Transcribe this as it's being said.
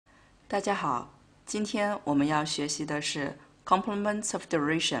大家好，今天我们要学习的是 Complements of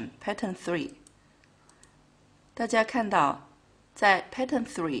Duration Pattern 3。大家看到，在 Pattern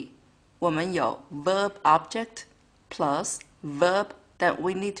 3，我们有 verb object plus verb that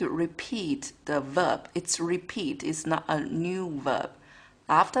we need to repeat the verb. It's repeat, it's not a new verb.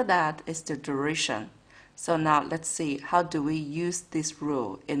 After that is the duration. So now let's see how do we use this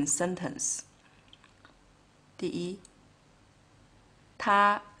rule in sentence. 第一，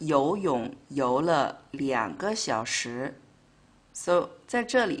他游泳游了2个小时。So 在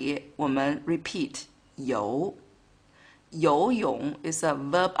这里我们 repeat 游。游泳 is a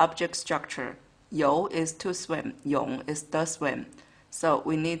verb-object structure. 游 is to swim. 泳 is the swim. So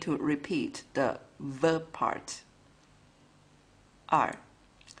we need to repeat the verb part. 2.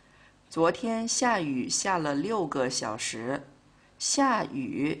 昨天下雨下了6个小时。下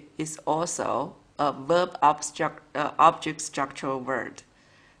雨 is also a verb object structural word.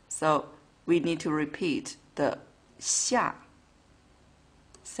 So we need to repeat the 下。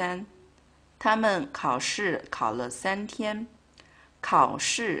3. 他们考试考了3天。考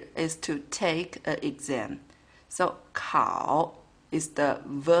试 is to take an exam. So 考 is the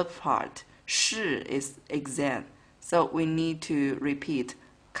verb part. 试 is exam. So we need to repeat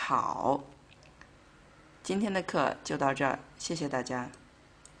考。今天的课就到这儿，谢谢大家。